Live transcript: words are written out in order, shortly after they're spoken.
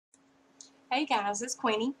Hey guys, it's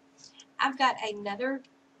Queenie. I've got another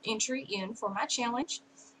entry in for my challenge.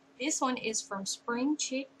 This one is from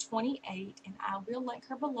Springchick28, and I will link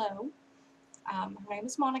her below. Her name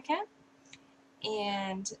is Monica,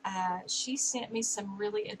 and she sent me some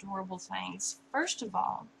really adorable things. First of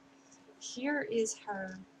all, here is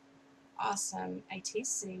her awesome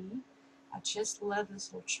ATC. I just love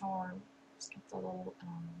this little charm. It's got the little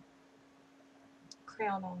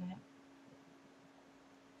crown on it.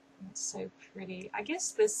 It's so pretty. I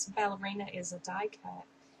guess this ballerina is a die cut.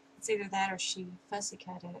 It's either that or she fussy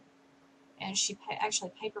cut it. And she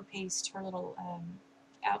actually paper pieced her little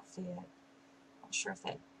outfit. Not sure if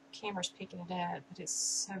that camera's picking it up, but it's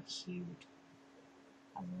so cute.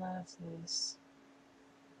 I love this.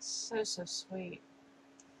 So sweet.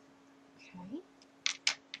 Okay.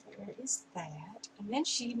 There is that. And then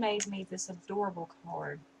she made me this adorable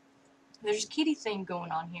card. There's a kitty theme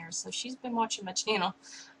going on here, so she's been watching my channel.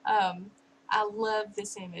 I love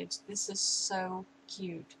this image. This is so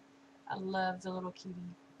cute. I love the little kitty.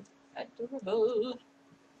 Adorable.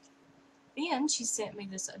 Then she sent me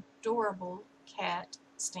this adorable cat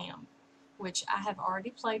stamp, which I have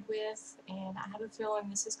already played with, and I have a feeling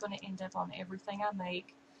this is going to end up on everything I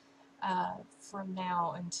make from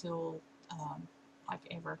now until like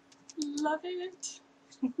ever. Love it.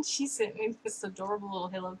 She sent me this adorable little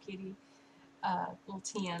Hello Kitty little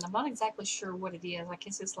tin. I'm not exactly sure what it is. I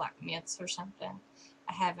guess it's like mints or something.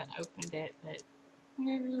 I haven't opened it, but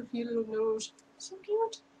cute little nose. So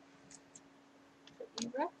cute. Put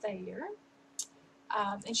you right there.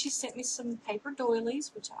 And she sent me some paper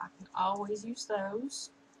doilies, which I can always use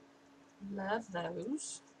those. Love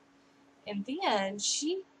those. And then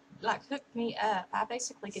she like hooked me up. I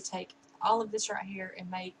basically could take all of this right here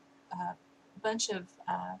and make a bunch of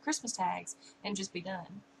Christmas tags and just be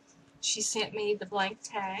done. She sent me the blank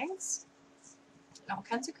tags in all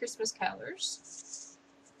kinds of Christmas colors.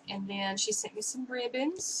 And then she sent me some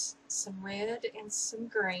ribbons, some red and some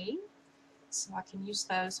green, so I can use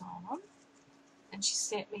those on. And she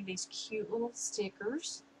sent me these cute little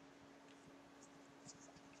stickers.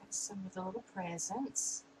 Got some of the little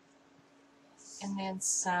presents. And then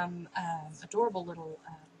some adorable little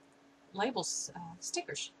labels,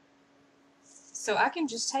 stickers. So I can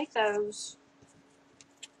just take those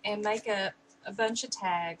and make a bunch of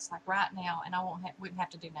tags like right now, and I wouldn't have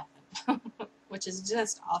to do nothing, which is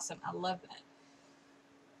just awesome. I love that.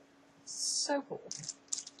 So cool.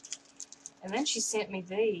 And then she sent me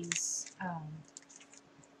these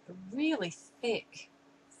really thick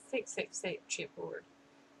chipboard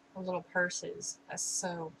little purses. That's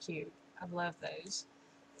so cute. I love those.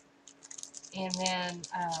 And then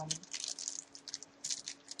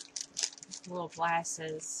little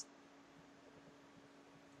glasses,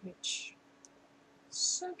 which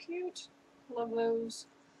so cute. Love those.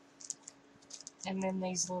 And then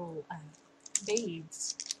these little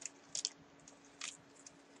beads.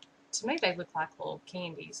 To me, they look like little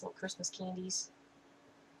candies, little Christmas candies.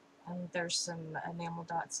 And there's some enamel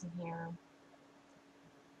dots in here.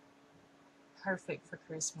 Perfect for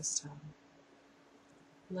Christmas time.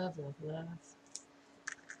 Love, love, love.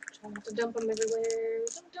 Try not to dump them everywhere.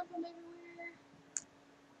 Don't dump them everywhere.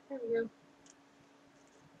 There we go.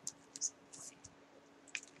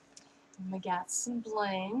 And we got some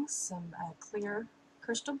bling, some clear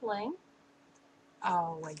crystal bling.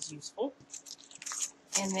 Always useful.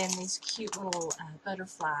 And then these cute little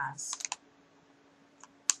butterflies.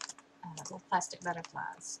 Little plastic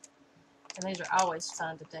butterflies. And these are always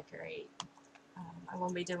fun to decorate. I'm going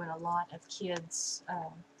to be doing a lot of kids'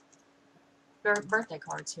 birthday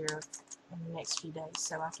cards here in the next few days,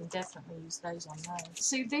 so I can definitely use those on those.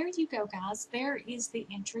 So there you go, guys. There is the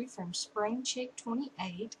entry from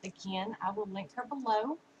Springchick28. Again, I will link her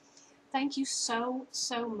below. Thank you so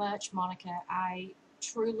much, Monica. I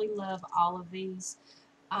truly love all of these.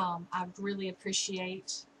 I really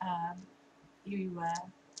appreciate you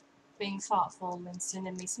being thoughtful and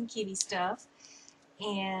sending me some kitty stuff.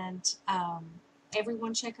 And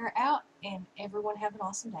everyone check her out, and everyone have an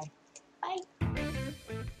awesome day. Bye.